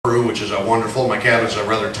crew, which is wonderful. My cabin's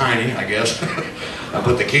rather tiny, I guess. I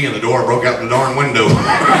put the key in the door, broke out the darn window.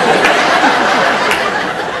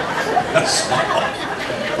 That's small.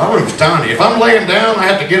 My room's tiny. If I'm laying down, I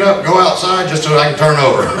have to get up, go outside just so I can turn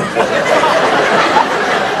over.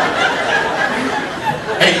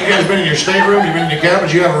 Hey, you guys been in your stateroom? You been in your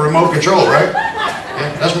cabins? You have a remote control, right?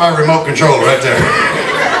 Yeah, that's my remote control right there.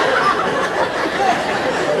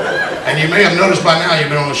 And you may have noticed by now, you've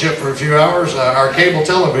been on the ship for a few hours. Our cable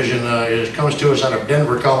television comes to us out of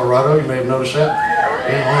Denver, Colorado. You may have noticed that.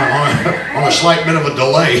 Yeah, on a slight bit of a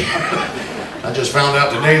delay. I just found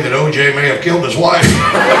out today that OJ may have killed his wife.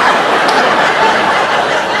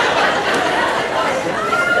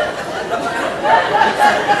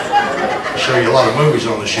 I show you a lot of movies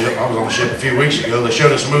on the ship. I was on the ship a few weeks ago. They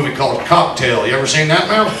showed us a movie called Cocktail. You ever seen that,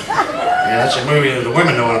 Mel? Yeah, that's a movie that the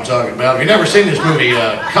women know what I'm talking about. If you've never seen this movie,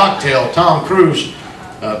 Cocktail, Tom Cruise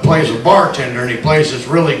plays a bartender, and he plays this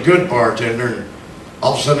really good bartender. And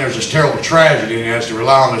all of a sudden there's this terrible tragedy, and he has to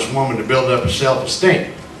rely on this woman to build up his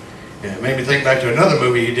self-esteem. Yeah, it made me think back to another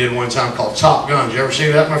movie he did one time called Top Gun. Did you ever see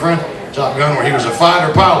that, my friend? Top Gun, where he was a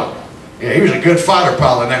fighter pilot. Yeah, he was a good fighter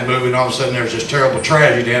pilot in that movie, and all of a sudden there's this terrible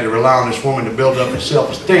tragedy. He had to rely on this woman to build up his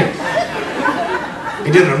self-esteem. He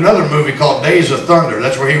did another movie called Days of Thunder.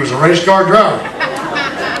 That's where he was a race car driver.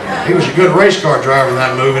 Yeah, he was a good race car driver in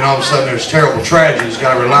that movie, and all of a sudden there's terrible tragedy. He's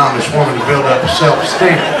got to rely on this woman to build up his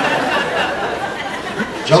self-esteem.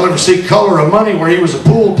 Did y'all ever see Color of Money, where he was a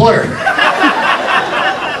pool player?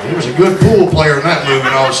 He was a good pool player in that movie,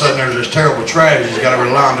 and all of a sudden there's this terrible tragedy. He's got to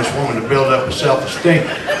rely on this woman to build up his self-esteem.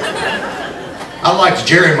 I liked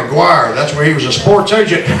Jerry Maguire. That's where he was a sports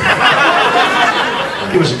agent.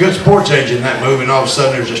 He was a good sports agent in that movie, and all of a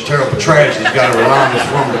sudden there's this terrible tragedy. He's got to rely on this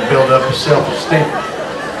woman to build up his self-esteem.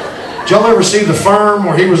 Did y'all ever see The Firm,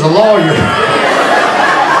 where he was a lawyer?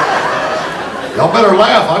 Y'all better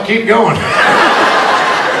laugh. I'll keep going.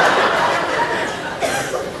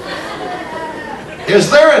 Is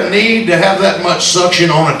there a need to have that much suction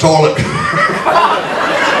on a toilet?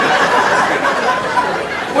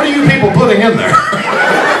 What are you people putting in there?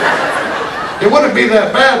 It wouldn't be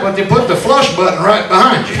that bad, but they put the flush button right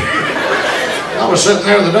behind you. I was sitting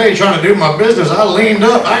there the day trying to do my business. I leaned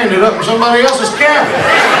up. I ended up in somebody else's cabin.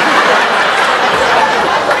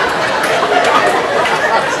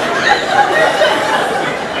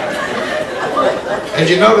 Did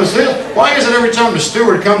you notice this? Why is it every time the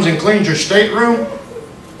steward comes and cleans your stateroom,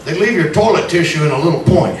 they leave your toilet tissue in a little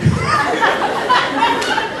point?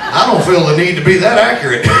 I don't feel the need to be that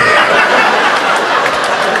accurate.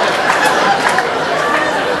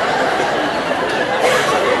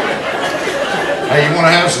 Hey, you want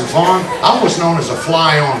to have some fun? I'm what's known as a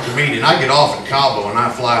fly-on comedian. I get off in Cabo and I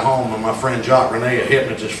fly home, and my friend Jock Renee, a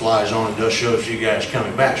hypnotist, flies on and does shows for you guys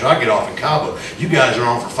coming back. So I get off in Cabo. You guys are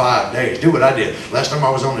on for 5 days. Do what I did. Last time I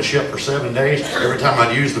was on the ship for 7 days, every time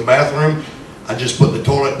I'd use the bathroom, I just put the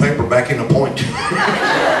toilet paper back in the point.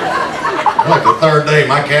 Like the third day,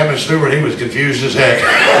 my cabin steward, he was confused as heck.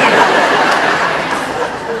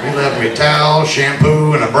 He left me towels,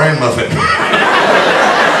 shampoo, and a bran muffin.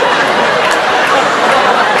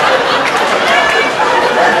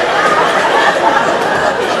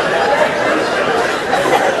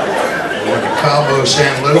 Cabo,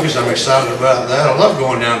 San Lucas, I'm excited about that. I love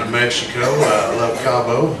going down to Mexico. I love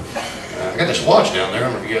Cabo. I got this watch down there. I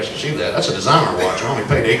don't know if you guys can see that. That's a designer watch. I only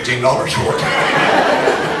paid $18 for it.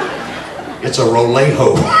 It's a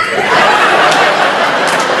Rolejo.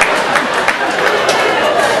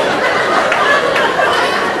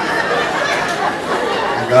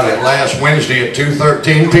 I got it last Wednesday at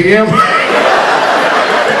 2:13 p.m.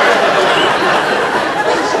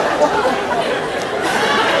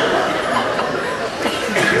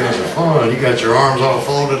 You got your arms all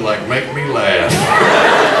folded like make me laugh.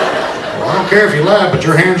 Well, I don't care if you laugh, but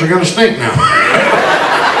your hands are going to stink now.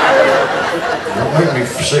 Don't make me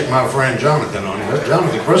sick my friend Jonathan on you. That's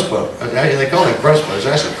Jonathan Crespo. They call him Crespo. It's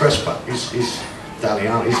actually Crespo. He's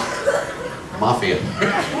Italiano. He's mafia.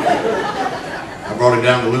 I brought him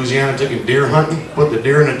down to Louisiana, took him deer hunting, put the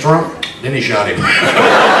deer in the trunk, then he shot him.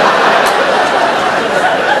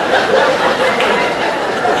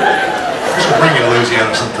 Bring you to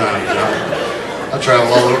Louisiana sometime, you know. I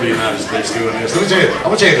travel all over the United States doing this. Let me tell you, I'm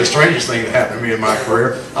going to tell you the strangest thing that happened to me in my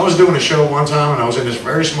career. I was doing a show one time, and I was in this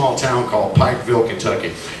very small town called Pikeville,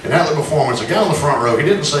 Kentucky. And at the performance, a guy on the front row, he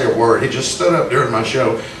didn't say a word. He just stood up during my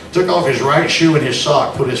show, took off his right shoe and his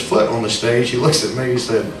sock, put his foot on the stage. He looks at me, he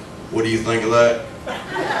said, "What do you think of that?"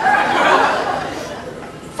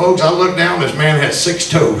 Folks, I looked down, this man had 6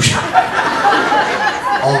 toes.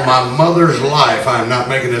 On my mother's life, I'm not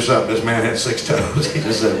making this up, this man had 6 toes. He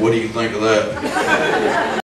just said, "What do you think of that?"